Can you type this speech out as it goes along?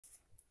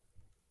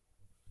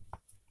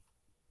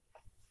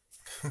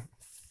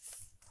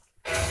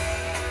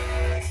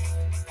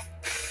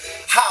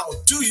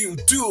you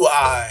do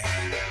I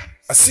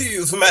see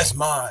you've met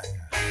my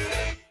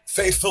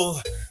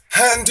faithful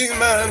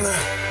handyman.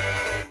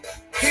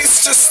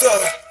 He's just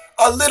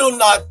a little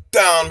knocked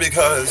down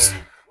because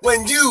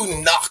when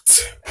you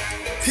knocked,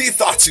 he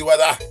thought you were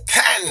the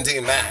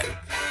candy man.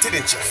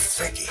 Didn't you,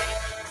 Frankie?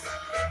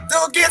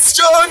 Don't get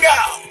strung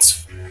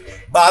out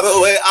by the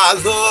way I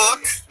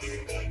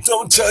look.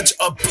 Don't judge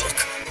a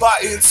book by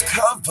its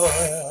cover.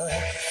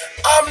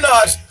 I'm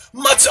not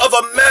much of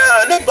a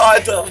man by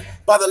the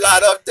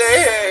light of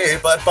day,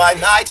 but by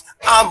night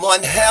I'm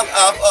one hell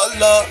of a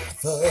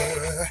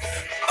lover.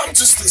 I'm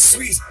just a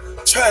sweet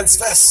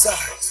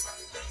transvestite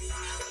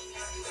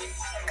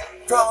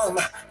from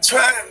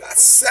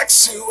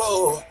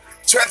transsexual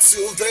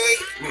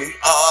Transylvania.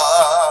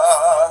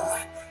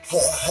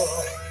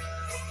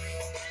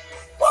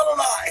 Why don't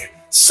I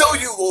show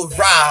you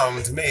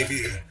around,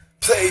 maybe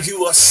play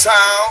you a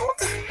sound?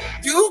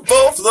 You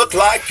both look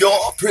like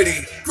you're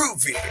pretty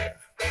groovy.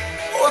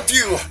 Or do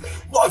you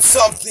want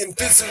something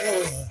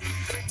physical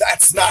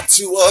that's not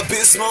too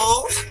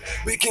abysmal?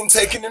 We can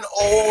take in an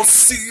old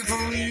sea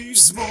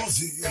breeze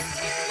movie.